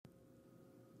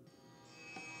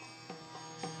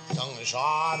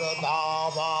संसार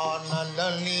दावानलनिरलोका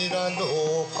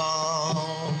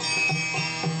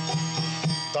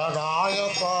तराय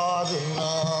कारुण्य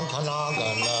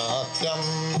घनाघनत्यम्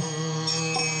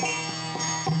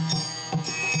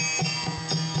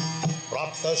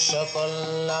प्राप्तस्य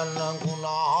कल्याण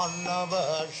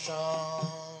गुणान्नवशा.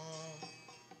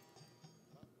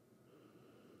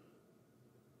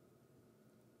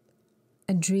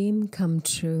 A dream come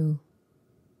true.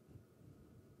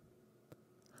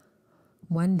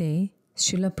 One day,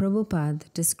 Srila Prabhupada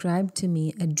described to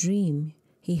me a dream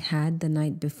he had the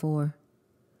night before.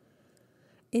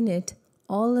 In it,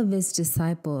 all of his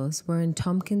disciples were in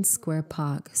Tompkins Square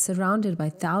Park, surrounded by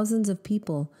thousands of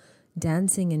people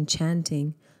dancing and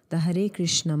chanting the Hare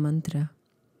Krishna mantra.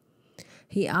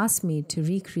 He asked me to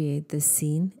recreate this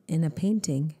scene in a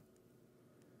painting.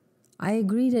 I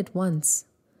agreed at once,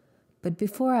 but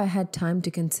before I had time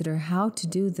to consider how to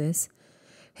do this,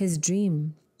 his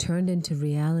dream turned into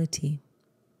reality.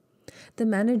 The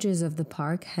managers of the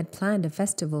park had planned a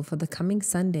festival for the coming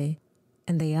Sunday,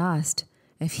 and they asked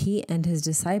if he and his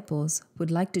disciples would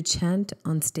like to chant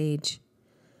on stage.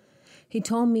 He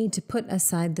told me to put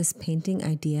aside this painting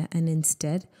idea and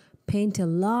instead paint a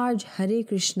large Hare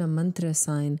Krishna mantra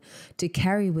sign to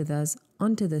carry with us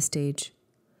onto the stage.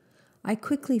 I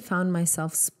quickly found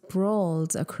myself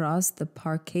sprawled across the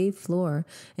parquet floor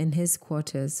in his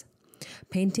quarters,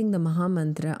 painting the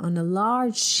Mahamantra on a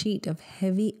large sheet of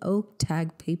heavy oak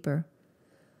tag paper.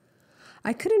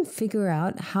 I couldn't figure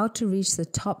out how to reach the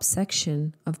top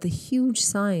section of the huge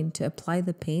sign to apply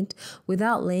the paint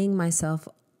without laying myself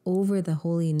over the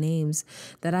holy names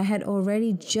that I had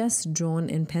already just drawn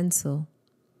in pencil.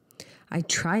 I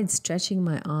tried stretching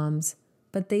my arms,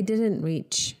 but they didn't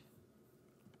reach.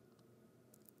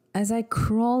 As I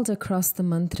crawled across the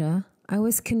mantra, I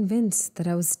was convinced that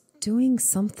I was doing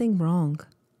something wrong.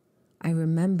 I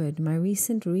remembered my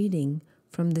recent reading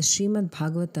from the Srimad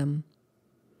Bhagavatam.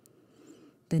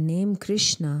 The name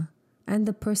Krishna and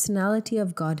the personality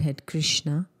of Godhead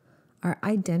Krishna are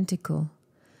identical.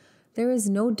 There is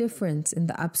no difference in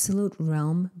the absolute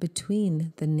realm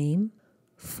between the name,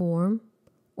 form,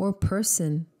 or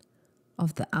person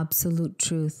of the absolute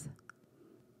truth.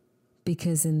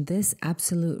 Because in this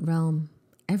absolute realm,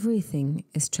 everything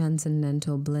is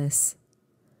transcendental bliss.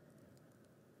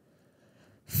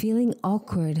 Feeling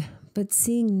awkward, but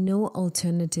seeing no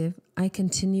alternative, I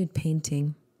continued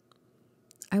painting.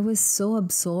 I was so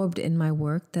absorbed in my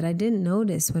work that I didn't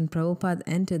notice when Prabhupada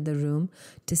entered the room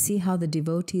to see how the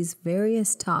devotees'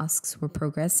 various tasks were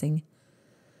progressing.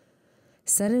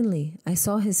 Suddenly, I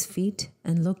saw his feet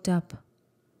and looked up.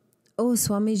 "Oh,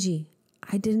 Swamiji,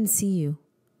 I didn't see you,"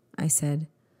 I said.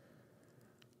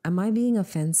 "Am I being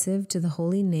offensive to the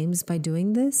holy names by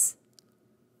doing this?"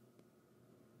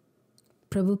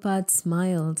 Prabhupada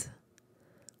smiled.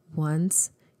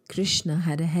 "Once, Krishna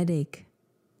had a headache,"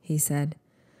 he said.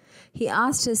 He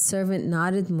asked his servant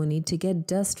Narad Muni to get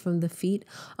dust from the feet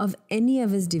of any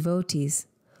of his devotees.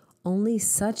 Only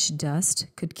such dust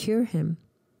could cure him.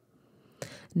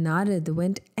 Narad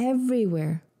went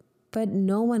everywhere, but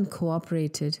no one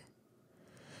cooperated.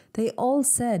 They all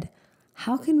said,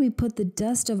 "How can we put the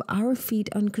dust of our feet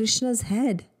on Krishna's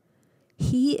head?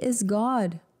 He is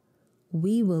God.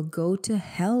 We will go to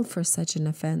hell for such an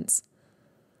offense."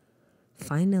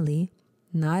 Finally,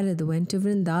 Narad went to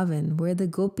Vrindavan, where the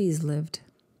gopis lived.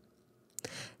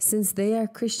 Since they are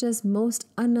Krishna's most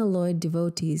unalloyed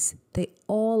devotees, they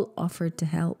all offered to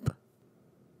help.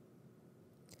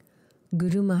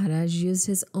 Guru Maharaj used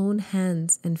his own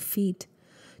hands and feet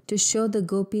to show the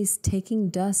gopis taking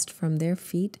dust from their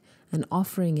feet and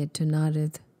offering it to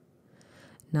Narad.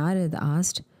 Narad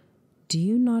asked, "Do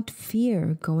you not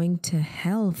fear going to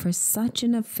hell for such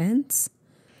an offense?"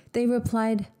 They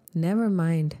replied, "Never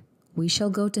mind, we shall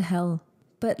go to hell,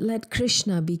 but let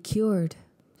Krishna be cured."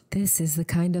 This is the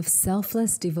kind of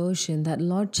selfless devotion that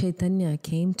Lord Chaitanya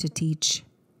came to teach.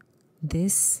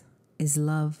 This is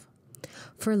love.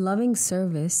 For loving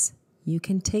service, you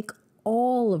can take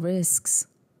all risks.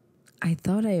 I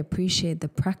thought I appreciate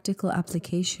the practical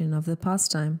application of the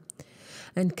pastime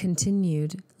and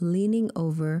continued leaning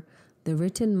over the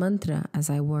written mantra as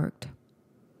I worked.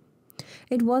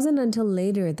 It wasn't until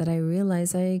later that I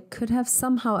realized I could have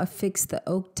somehow affixed the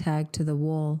oak tag to the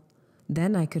wall.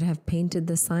 Then I could have painted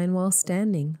the sign while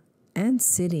standing and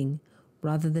sitting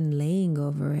rather than laying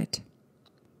over it.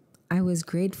 I was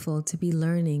grateful to be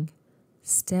learning,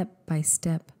 step by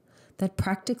step, that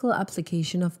practical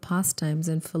application of pastimes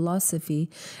and philosophy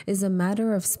is a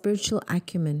matter of spiritual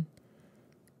acumen.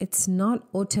 It's not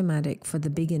automatic for the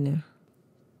beginner.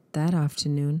 That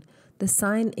afternoon, The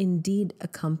sign indeed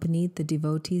accompanied the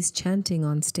devotees chanting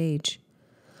on stage.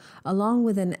 Along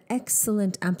with an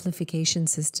excellent amplification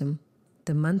system,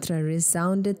 the mantra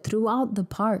resounded throughout the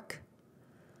park.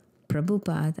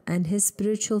 Prabhupada and his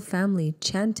spiritual family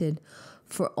chanted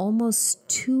for almost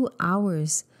 2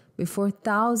 hours before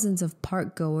thousands of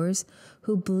park goers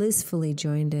who blissfully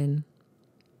joined in.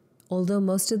 Although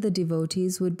most of the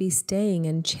devotees would be staying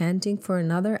and chanting for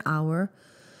another hour,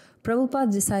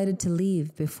 Prabhupada decided to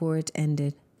leave before it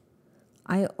ended.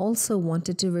 I also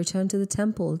wanted to return to the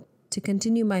temple to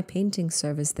continue my painting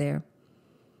service there.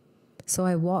 So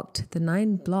I walked the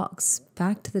 9 blocks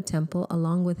back to the temple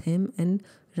along with him and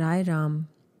Rai Ram.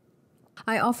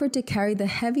 I offered to carry the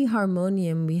heavy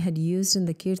harmonium we had used in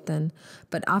the kirtan,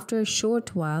 but after a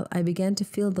short while I began to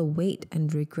feel the weight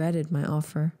and regretted my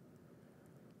offer.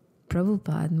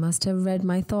 Prabhupada must have read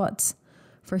my thoughts,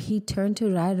 for he turned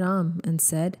to Rai Ram and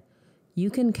said, "You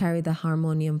can carry the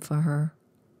harmonium for her."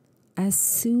 As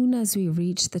soon as we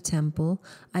reached the temple,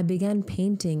 I began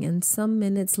painting, and some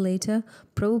minutes later,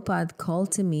 Prabhupada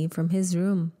called to me from his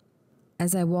room.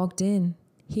 As I walked in,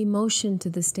 he motioned to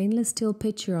the stainless steel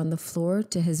pitcher on the floor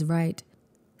to his right,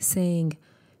 saying,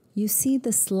 "You see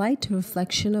the slight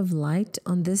reflection of light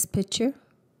on this pitcher?"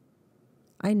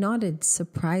 I nodded,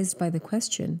 surprised by the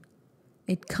question.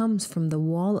 "It comes from the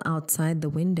wall outside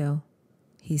the window,"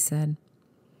 he said.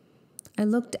 I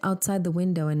looked outside the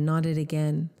window and nodded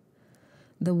again.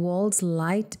 The wall's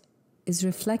light is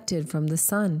reflected from the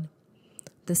sun.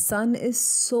 The sun is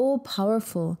so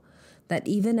powerful that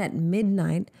even at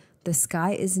midnight, the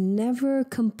sky is never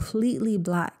completely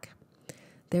black.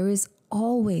 There is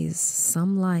always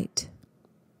some light.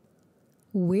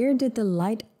 "Where did the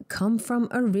light come from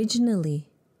originally?"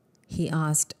 he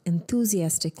asked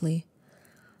enthusiastically.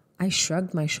 I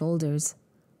shrugged my shoulders.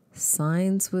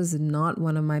 Science was not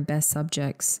one of my best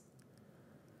subjects.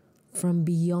 "From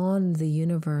beyond the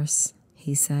universe,"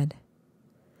 he said.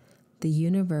 "The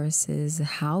universe is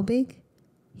how big?"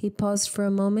 He paused for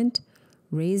a moment,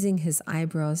 raising his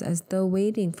eyebrows as though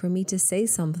waiting for me to say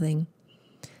something,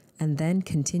 and then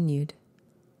continued.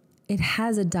 "It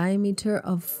has a diameter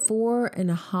of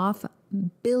 4.5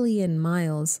 billion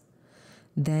miles.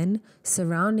 Then,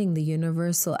 surrounding the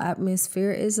universal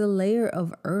atmosphere is a layer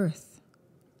of earth."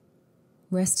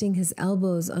 Resting his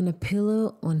elbows on a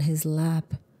pillow on his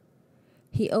lap,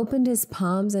 he opened his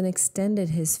palms and extended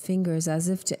his fingers as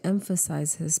if to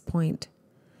emphasize his point.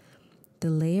 The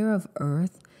layer of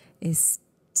earth is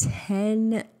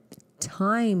 10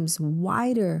 times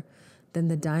wider than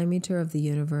the diameter of the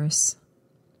universe.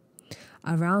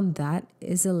 Around that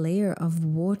is a layer of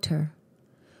water,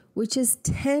 which is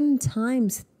 10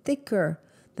 times thicker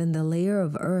than the layer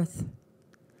of earth.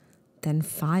 Then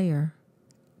fire,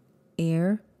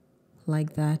 air,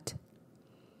 like that.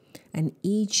 And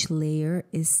each layer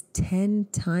is 10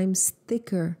 times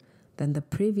thicker than the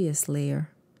previous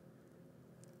layer.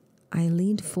 I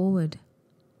leaned forward.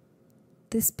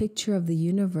 This picture of the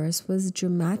universe was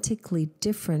dramatically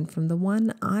different from the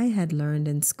one I had learned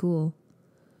in school.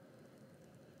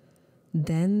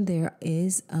 Then there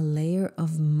is a layer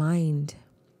of mind,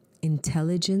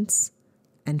 intelligence,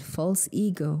 and false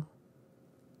ego,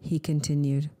 he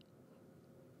continued.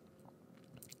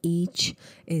 Each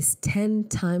is 10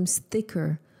 times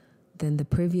thicker than the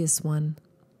previous one.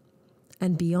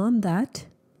 And beyond that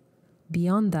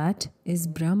is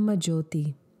Brahma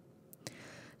Jyoti,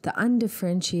 the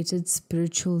undifferentiated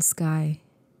spiritual sky.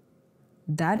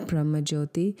 That Brahma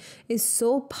Jyoti is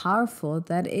so powerful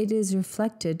that it is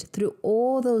reflected through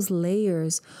all those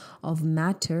layers of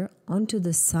matter onto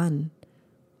the sun,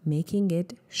 making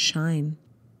it shine.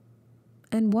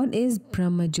 And what is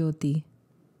Brahma Jyoti?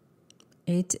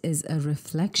 It is a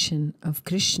reflection of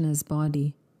Krishna's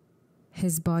body.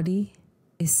 His body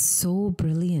is so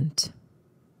brilliant.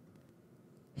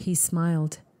 He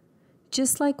smiled,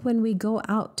 just like when we go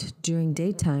out during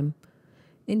daytime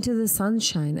into the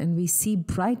sunshine and we see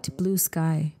bright blue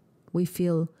sky. We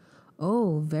feel,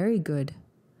 oh, very good.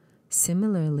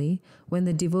 Similarly, when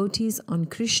the devotees on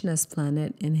Krishna's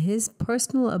planet in his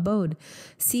personal abode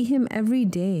see him every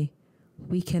day,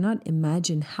 we cannot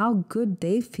imagine how good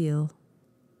they feel.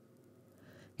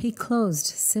 He closed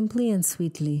simply and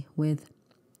sweetly with,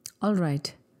 "All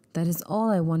right, that is all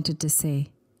I wanted to say.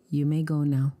 You may go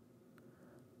now."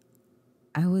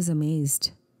 I was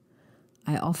amazed.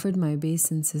 I offered my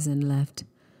obeisances and left,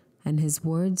 and his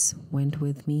words went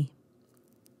with me.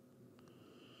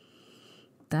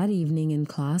 That evening in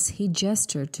class, he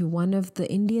gestured to one of the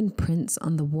Indian prints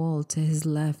on the wall to his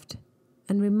left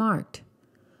and remarked,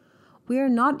 "We are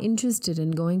not interested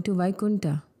in going to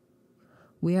Vaikunta.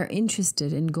 We are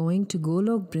interested in going to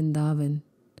Golok Vrindavan,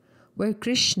 where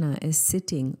Krishna is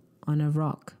sitting on a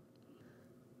rock.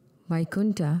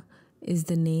 Vaikunta is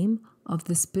the name of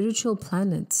the spiritual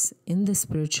planets in the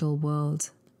spiritual world.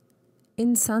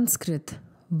 In Sanskrit,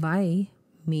 Vai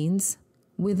means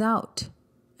without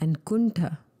and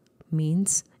Kunta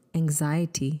means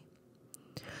anxiety.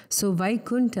 So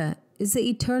Vaikunta is the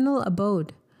eternal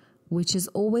abode which is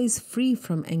always free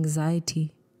from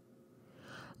anxiety.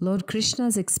 Lord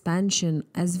Krishna's expansion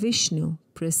as Vishnu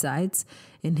presides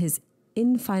in his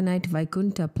infinite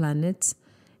Vaikunta planets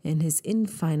in his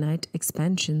infinite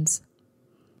expansions.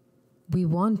 We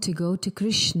want to go to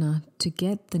Krishna to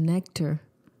get the nectar,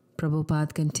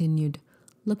 Prabhupada continued,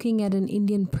 looking at an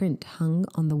Indian print hung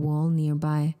on the wall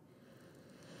nearby.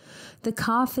 The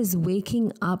calf is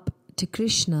waking up to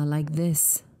Krishna like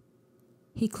this.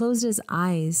 He closed his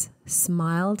eyes,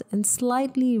 smiled, and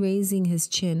slightly raising his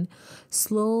chin,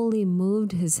 slowly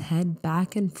moved his head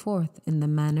back and forth in the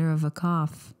manner of a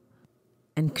calf.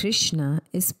 And Krishna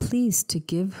is pleased to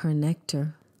give her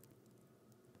nectar.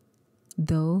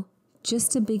 Though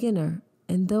just a beginner,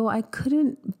 and though I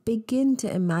couldn't begin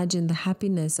to imagine the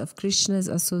happiness of Krishna's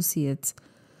associates,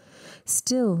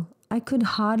 still I could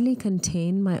hardly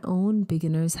contain my own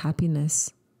beginner's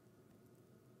happiness.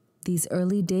 These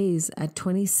early days at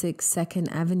 26 2nd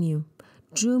Avenue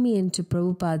drew me into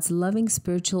Prabhupada's loving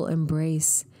spiritual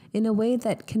embrace in a way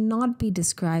that cannot be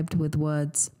described with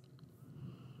words.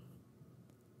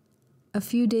 A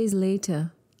few days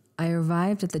later, I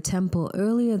arrived at the temple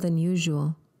earlier than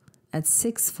usual at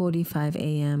 6:45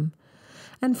 a.m.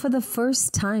 and for the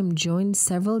first time joined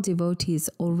several devotees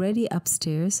already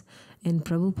upstairs in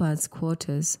Prabhupada's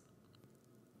quarters.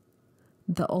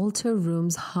 The altar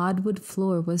room's hardwood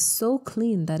floor was so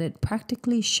clean that it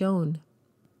practically shone.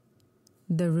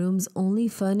 The room's only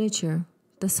furniture,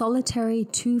 the solitary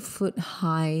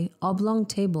 2-foot-high oblong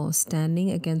table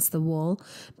standing against the wall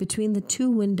between the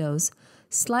two windows,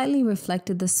 slightly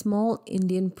reflected the small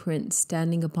Indian print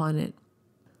standing upon it.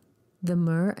 The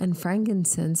myrrh and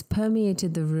frankincense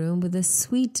permeated the room with a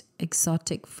sweet,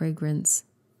 exotic fragrance.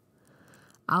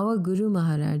 Our Guru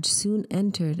Maharaj soon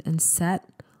entered and sat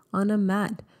on a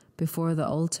mat before the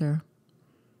altar,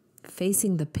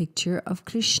 facing the picture of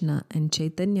Krishna and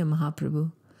Chaitanya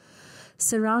Mahaprabhu.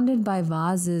 Surrounded by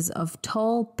vases of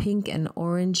tall pink and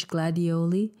orange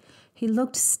gladioli, he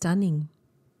looked stunning.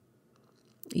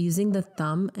 Using the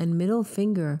thumb and middle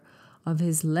finger of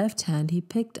his left hand, he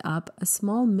picked up a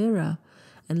small mirror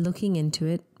and, looking into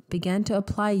it, began to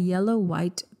apply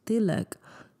yellow-white tilak,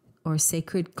 or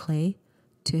sacred clay,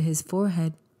 to his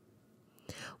forehead.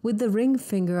 With the ring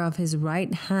finger of his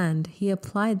right hand, he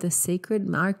applied the sacred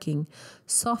marking,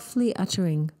 softly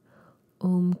uttering,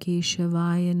 Om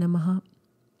Keshavaya Namaha.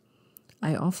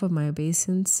 I offer my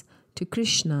obeisance to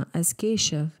Krishna as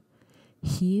Keshav,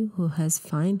 he who has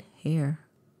fine hair.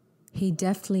 He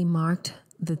deftly marked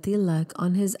the tilak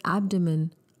on his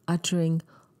abdomen, uttering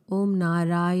Om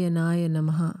Narayanaya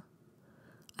Namaha.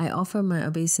 I offer my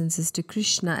obeisances to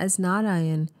Krishna as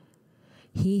Narayan,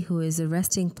 he who is the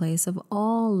resting place of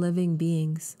all living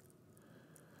beings.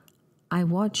 I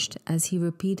watched as he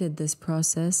repeated this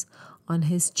process on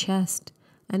his chest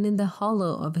and in the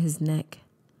hollow of his neck,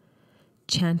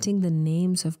 chanting the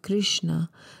names of Krishna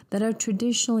that are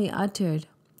traditionally uttered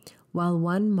while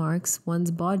one marks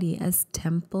one's body as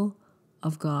temple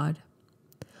of God.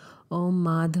 Om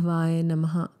Madhavaya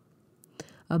Namaha.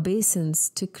 Obeisance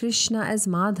to Krishna as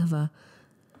Madhava,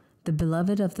 the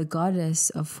beloved of the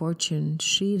goddess of fortune,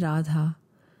 Sri Radha,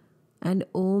 and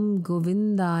Om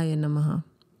Govindaya Namaha.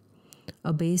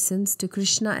 Obeisance to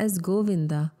Krishna as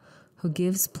Govinda, who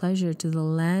gives pleasure to the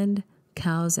land,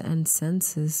 cows, and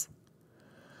senses.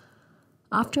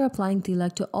 After applying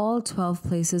tilak to all 12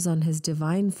 places on his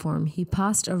divine form, he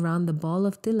passed around the ball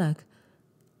of tilak,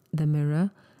 the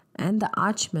mirror, and the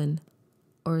achman,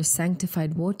 or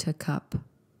sanctified water cup.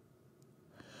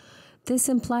 This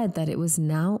implied that it was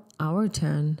now our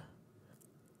turn.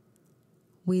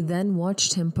 We then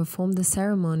watched him perform the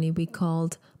ceremony we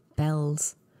called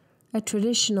bells, a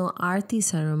traditional arti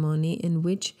ceremony in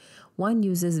which one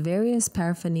uses various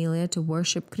paraphernalia to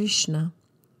worship Krishna.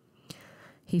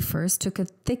 He first took a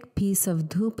thick piece of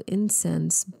dhup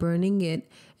incense, burning it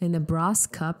in a brass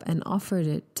cup, and offered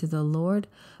it to the Lord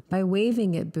by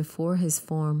waving it before his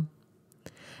form.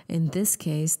 In this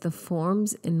case, the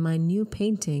forms in my new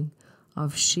painting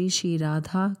of Shri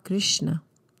Radha Krishna.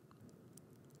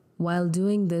 While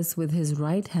doing this with his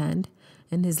right hand,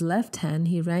 in his left hand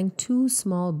he rang 2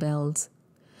 small bells.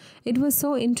 It was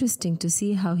so interesting to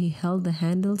see how he held the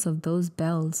handles of those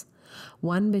bells,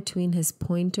 one between his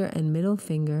pointer and middle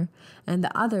finger, and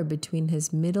the other between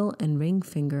his middle and ring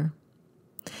finger.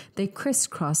 They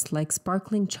crisscrossed like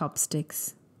sparkling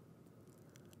chopsticks.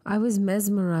 I was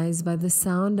mesmerized by the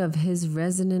sound of his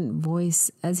resonant voice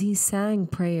as he sang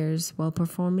prayers while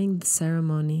performing the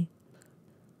ceremony.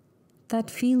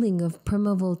 That feeling of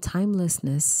primeval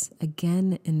timelessness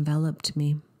again enveloped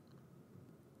me.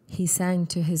 He sang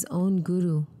to his own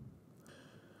guru.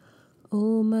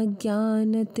 Om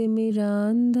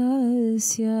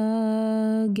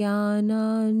Ajnanatimmirandhasya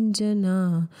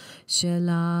Jnananjana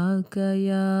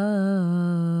Shalakaya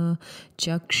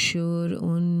Chakshur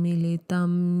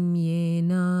Unmilitam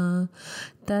Yena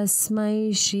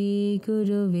Tasmai Shri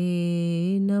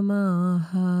Guruve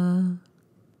Namaha.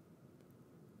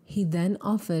 He then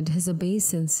offered his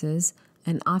obeisances,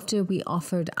 and after we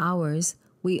offered ours,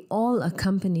 we all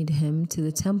accompanied him to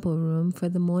the temple room for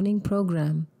the morning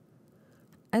program.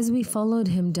 As we followed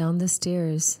him down the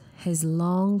stairs, his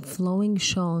long flowing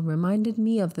shawl reminded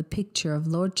me of the picture of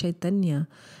Lord Chaitanya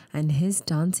and his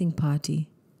dancing party.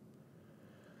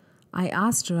 I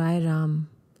asked Rai Ram,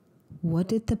 what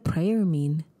did the prayer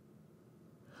mean?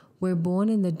 We're born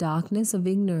in the darkness of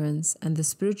ignorance, and the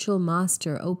spiritual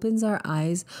master opens our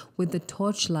eyes with the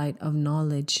torchlight of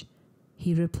knowledge.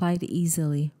 He replied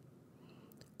easily.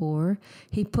 Or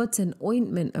he puts an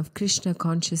ointment of Krishna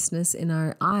consciousness in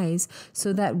our eyes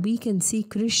so that we can see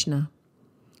Krishna.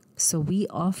 So we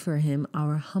offer him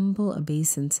our humble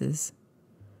obeisances.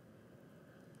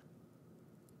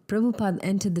 Prabhupada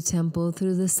entered the temple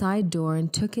through the side door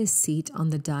and took his seat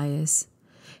on the dais.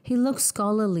 He looked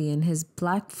scholarly in his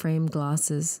black framed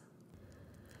glasses.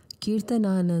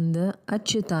 Kirtanananda,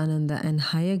 Achyutananda, and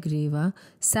Hayagriva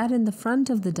sat in the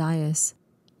front of the dais,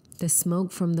 the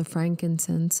smoke from the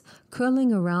frankincense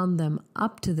curling around them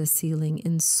up to the ceiling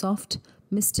in soft,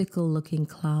 mystical-looking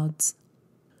clouds.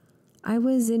 I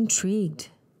was intrigued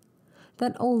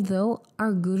that although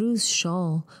our guru's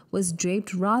shawl was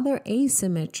draped rather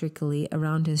asymmetrically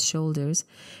around his shoulders,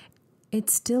 it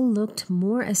still looked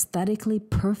more aesthetically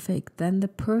perfect than the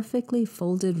perfectly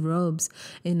folded robes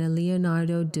in a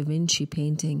Leonardo da Vinci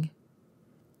painting.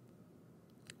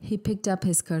 He picked up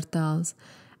his kartals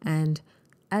and,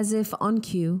 as if on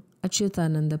cue,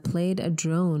 Achyutananda played a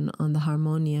drone on the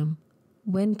harmonium.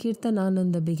 When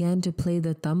Kirtanananda began to play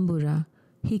the tambura,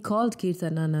 he called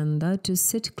Kirtanananda to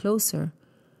sit closer.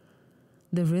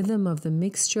 The rhythm of the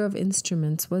mixture of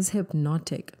instruments was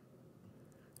hypnotic.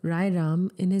 Rai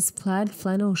Ram, in his plaid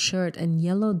flannel shirt and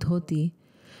yellow dhoti,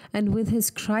 and with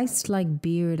his Christ-like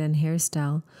beard and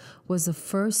hairstyle, was the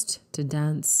first to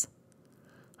dance.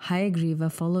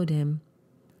 Hayagriva followed him,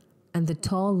 and the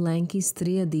tall, lanky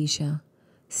Striyadisha,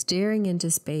 staring into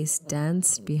space,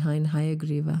 danced behind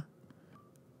Hayagriva.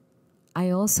 I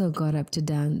also got up to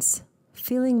dance,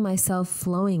 feeling myself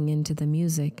flowing into the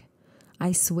music.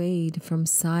 I swayed from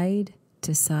side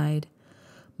to side,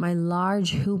 my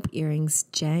large hoop earrings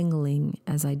jangling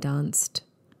as I danced.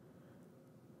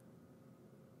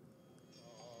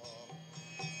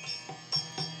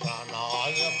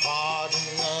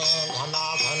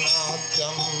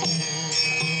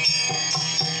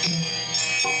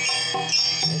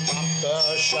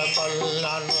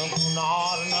 Shakalan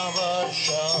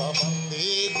Gunarnavasha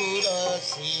Bandi Gura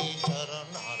Sri